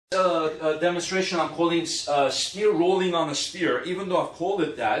Demonstration I'm calling sphere rolling on a sphere. Even though I've called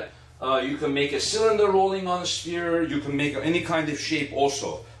it that, you can make a cylinder rolling on a sphere, you can make any kind of shape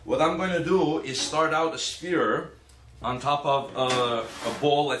also. What I'm going to do is start out a sphere on top of a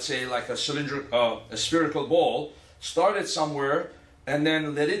ball, let's say like a spherical ball, start it somewhere and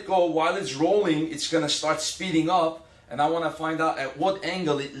then let it go. While it's rolling, it's going to start speeding up, and I want to find out at what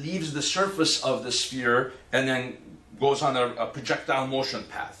angle it leaves the surface of the sphere and then goes on a projectile motion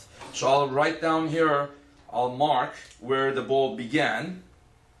path. So I'll write down here, I'll mark where the ball began.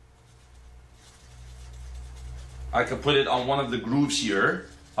 I can put it on one of the grooves here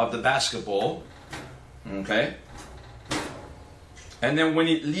of the basketball, okay? And then when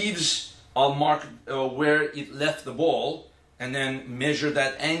it leaves, I'll mark where it left the ball and then measure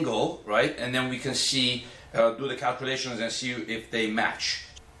that angle, right? And then we can see, do the calculations and see if they match.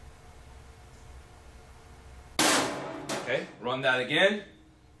 Okay, run that again.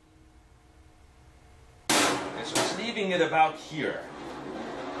 Okay, so it's leaving it about here,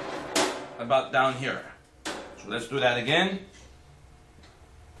 about down here. So let's do that again.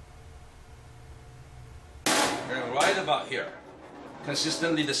 Okay, right about here,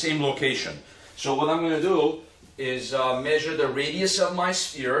 consistently the same location. So what I'm going to do is measure the radius of my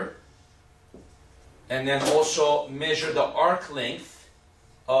sphere, and then also measure the arc length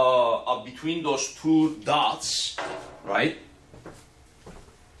of between those two dots, right?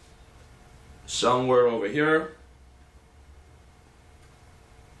 Somewhere over here.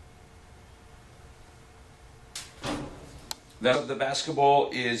 That of the basketball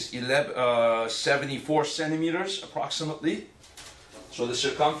is 74 centimeters approximately. So the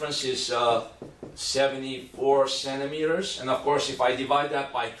circumference is 74 centimeters. And of course, if I divide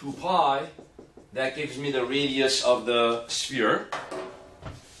that by 2 pi, that gives me the radius of the sphere.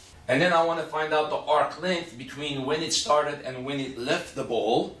 And then I want to find out the arc length between when it started and when it left the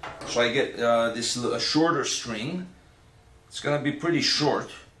ball. So I get this shorter string. It's going to be pretty short.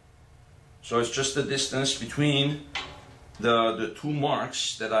 So it's just the distance between the two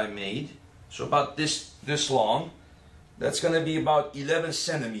marks that I made. So about this long. That's going to be about 11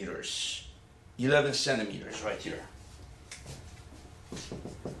 centimeters. 11 centimeters right here.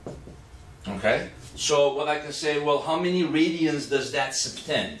 Okay? So what I can say, well, how many radians does that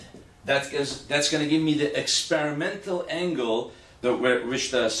subtend? That's going to give me the experimental angle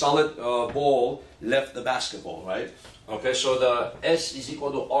which the solid ball left the basketball, right? Okay, so the S is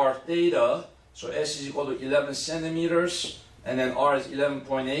equal to R theta. So S is equal to 11 centimeters, and then R is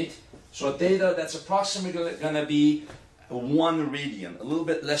 11.8. So theta, that's approximately going to be 1 radian, a little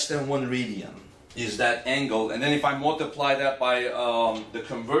bit less than 1 radian is that angle. And then if I multiply that by the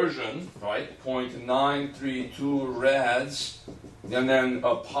conversion, right, 0.932 rads, and then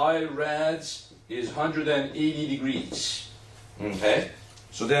pi rads is 180 degrees. Okay,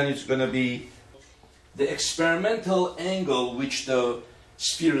 so then it's going to be the experimental angle which the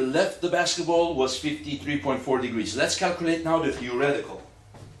sphere left the basketball was 53.4 degrees. Let's calculate now the theoretical.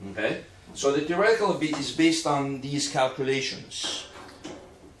 Okay, so the theoretical bit is based on these calculations.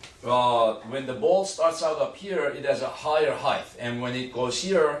 When the ball starts out up here, it has a higher height, and when it goes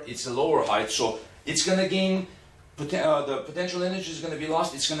here, it's a lower height. So it's going to gain, the potential energy is going to be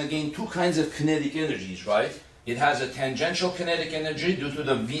lost. It's going to gain 2 kinds of kinetic energies, right? It has a tangential kinetic energy due to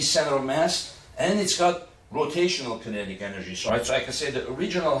the V center of mass, and it's got rotational kinetic energy. So, right? So I can say the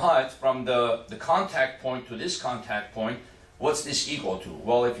original height from the contact point to this contact point, what's this equal to?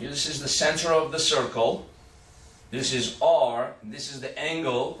 Well, if this is the center of the circle, this is R, this is the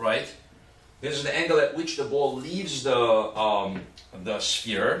angle, right? This is the angle at which the ball leaves the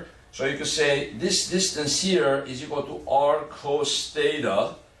sphere. So you could say this distance here is equal to R cos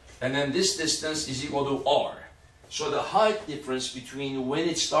theta, and then this distance is equal to R. So the height difference between when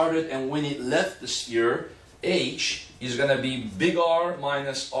it started and when it left the sphere, H, is going to be big R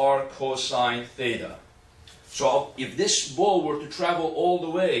minus R cosine theta. So if this ball were to travel all the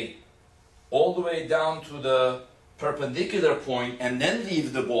way down to the perpendicular point and then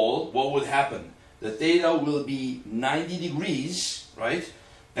leave the ball, what would happen? The theta will be 90 degrees, right?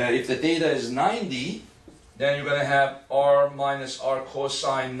 If the theta is 90, then you're going to have R minus R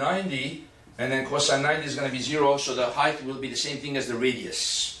cosine 90, and then cosine 90 is going to be 0, so the height will be the same thing as the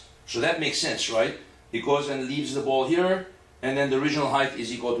radius. So that makes sense, right? It goes and leaves the ball here, and then the original height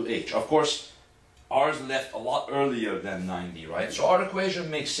is equal to H. Of course, R is left a lot earlier than 90, right? So our equation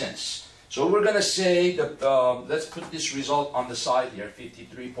makes sense. So we're going to say that, let's put this result on the side here,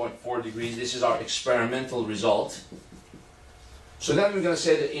 53.4 degrees. This is our experimental result. So then we're going to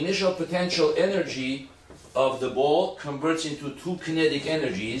say the initial potential energy of the ball converts into 2 kinetic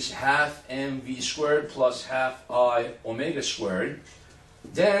energies, half mv squared plus half I omega squared.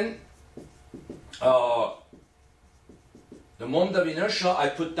 Then the moment of inertia, I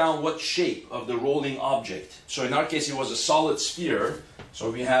put down what shape of the rolling object. So in our case, it was a solid sphere. So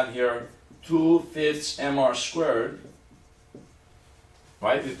we have here 2/5 mr squared.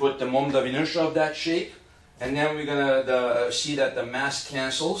 Right? We put the moment of inertia of that shape. And then we're going to see that the mass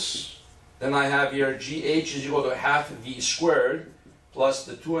cancels. Then I have here GH is equal to half V squared plus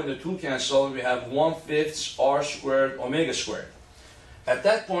the 2 and the 2 cancel. We have 1/5 R squared omega squared. At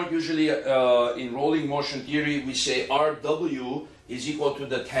that point, usually in rolling motion theory, we say RW is equal to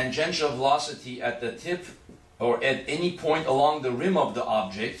the tangential velocity at the tip or at any point along the rim of the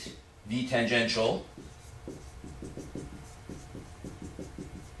object, V tangential.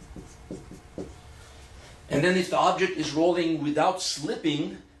 And then if the object is rolling without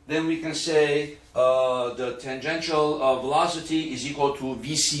slipping, then we can say the tangential velocity is equal to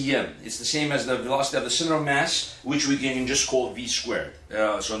VCM. It's the same as the velocity of the center of mass, which we can just call V squared.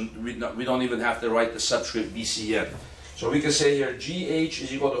 So we don't even have to write the subscript VCM. So we can say here GH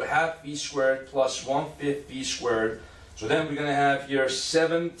is equal to half V squared plus 1/5 V squared. So then we're going to have here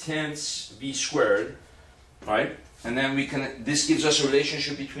 7/10 V squared, right? And then this gives us a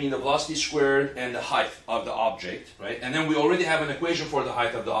relationship between the velocity squared and the height of the object, right? And then we already have an equation for the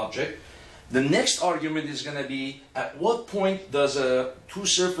height of the object. The next argument is going to be, at what point does two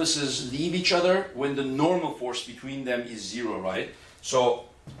surfaces leave each other when the normal force between them is 0, right? So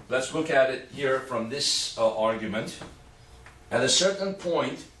let's look at it here from this argument. At a certain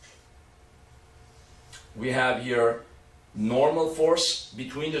point, we have here normal force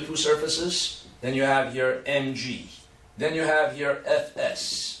between the two surfaces. Then you have here mg. Then you have here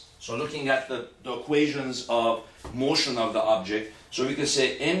fs. So looking at the equations of motion of the object, so we can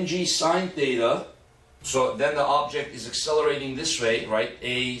say mg sine theta. So then the object is accelerating this way, right?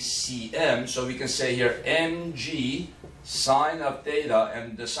 ACM. So we can say here mg sine of theta,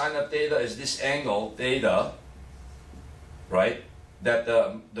 and the sine of theta is this angle theta, right? That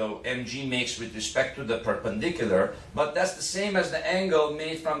the mg makes with respect to the perpendicular, but that's the same as the angle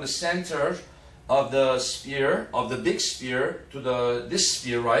made from the center of the sphere, of the big sphere, to this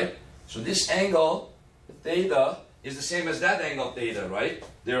sphere, right? So this angle, theta, is the same as that angle, theta, right?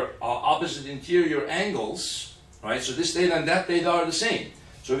 They're opposite interior angles, right? So this theta and that theta are the same.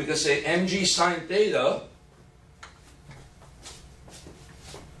 So we can say mg sine theta,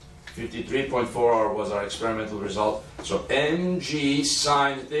 53.4 was our experimental result. So mg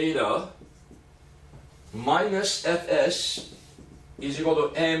sine theta minus fs is equal to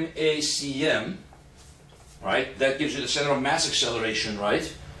MACM, right? That gives you the center of mass acceleration,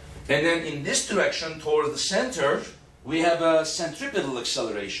 right? And then in this direction, towards the center, we have a centripetal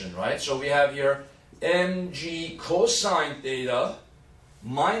acceleration, right? So we have here mg cosine theta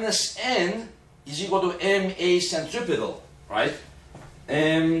minus n is equal to MA centripetal, right?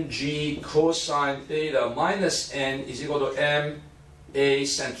 mg cosine theta minus n is equal to MA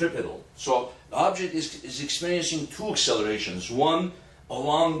centripetal. So the object is experiencing two accelerations, one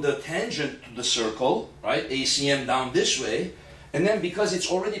along the tangent to the circle, right, ACM down this way, and then because it's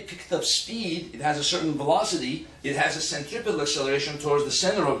already picked up speed, it has a certain velocity, it has a centripetal acceleration towards the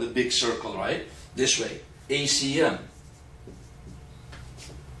center of the big circle, right, this way, ACM,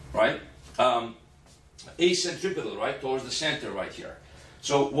 right, acentripetal, right, towards the center right here.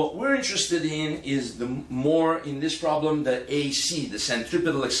 So what we're interested in is more in this problem, the AC, the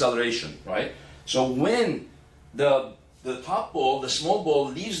centripetal acceleration, right? So when the top ball, the small ball,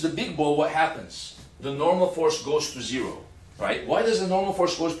 leaves the big ball, what happens? The normal force goes to 0, right? Why does the normal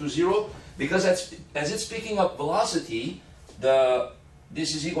force goes to 0? Because as it's picking up velocity,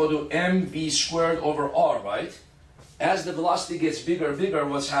 this is equal to mv squared over r, right? As the velocity gets bigger and bigger,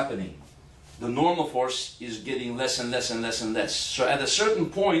 what's happening? The normal force is getting less and less and less and less. So at a certain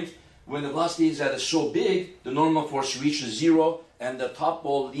point, when the velocity is so big, the normal force reaches 0 and the top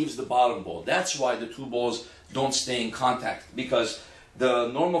ball leaves the bottom ball. That's why the two balls don't stay in contact, because the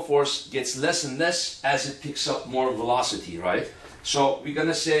normal force gets less and less as it picks up more velocity, right? So we're going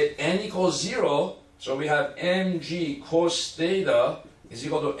to say n equals 0, so we have mg cos theta is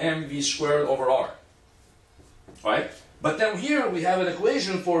equal to mv squared over r, right? But then here we have an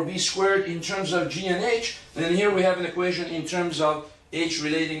equation for v squared in terms of g and h, and then here we have an equation in terms of h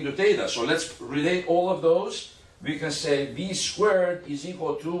relating to theta. So let's relate all of those. We can say v squared is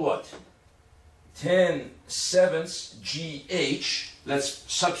equal to what? 10/7 gh.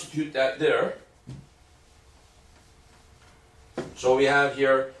 Let's substitute that there. So we have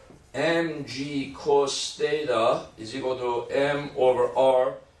here mg cos theta is equal to m over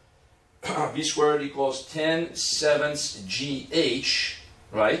r. V squared equals 10/7 gh,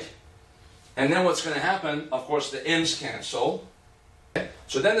 right? And then what's going to happen, of course, the m's cancel.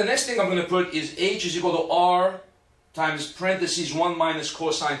 So then the next thing I'm going to put is h is equal to r times parentheses 1 minus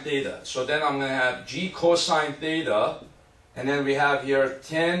cosine theta. So then I'm going to have g cosine theta, and then we have here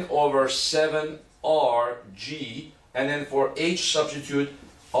 10 over 7 r g, and then for h substitute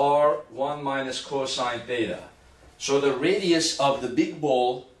r 1 minus cosine theta. So the radius of the big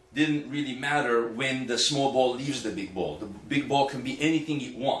ball didn't really matter when the small ball leaves the big ball. The big ball can be anything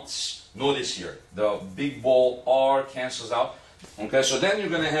it wants. Notice here, the big ball r cancels out. Okay, so then you're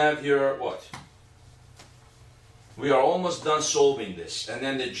going to have here what? We are almost done solving this. And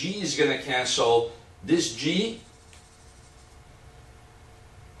then the g is going to cancel this g.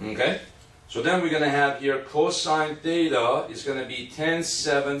 Okay, so then we're going to have here cosine theta is going to be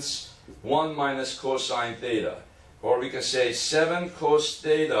 10/7 1 minus cosine theta. Or we can say 7 cos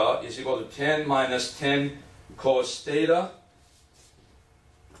theta is equal to 10 minus 10 cos theta.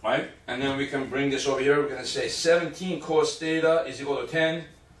 Right? And then we can bring this over here. We're going to say 17 cos theta is equal to 10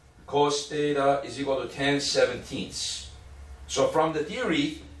 cos theta is equal to 10/17. So from the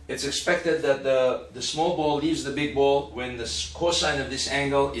theory, it's expected that the small ball leaves the big ball when the cosine of this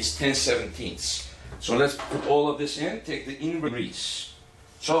angle is 10/17. So let's put all of this in, take the inverse.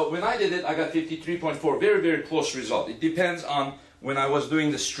 So when I did it, I got 53.4, very, very close result. It depends on when I was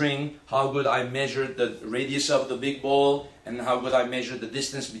doing the string, how good I measured the radius of the big ball and how good I measured the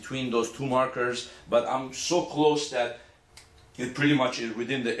distance between those two markers. But I'm so close that it pretty much is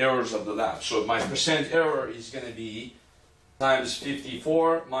within the errors of the lab. So my percent error is going to be times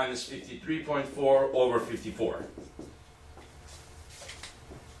 54 minus 53.4 over 54.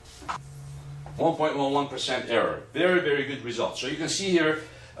 1.11% error. Very, very good result. So you can see here,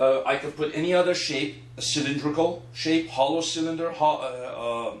 I could put any other shape, a cylindrical shape, hollow cylinder,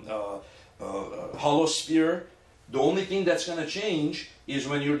 hollow sphere. The only thing that's going to change is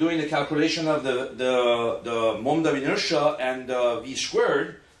when you're doing the calculation of the moment of inertia and v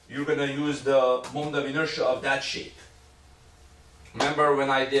squared, you're going to use the moment of inertia of that shape. Remember when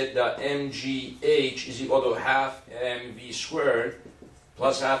I did the mgh is equal to half mv squared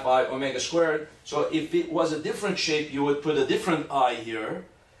plus half I omega squared. So if it was a different shape, you would put a different I here,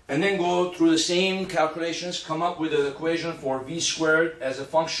 and then go through the same calculations, come up with an equation for v squared as a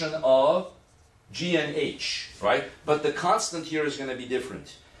function of g and h, right? But the constant here is going to be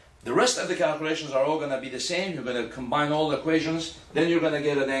different. The rest of the calculations are all going to be the same. You're going to combine all the equations, then you're going to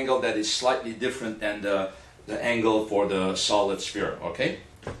get an angle that is slightly different than the angle for the solid sphere, okay?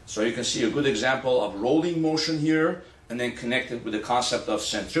 So you can see a good example of rolling motion here, and then connect it with the concept of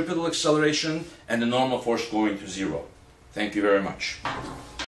centripetal acceleration and the normal force going to 0. Thank you very much.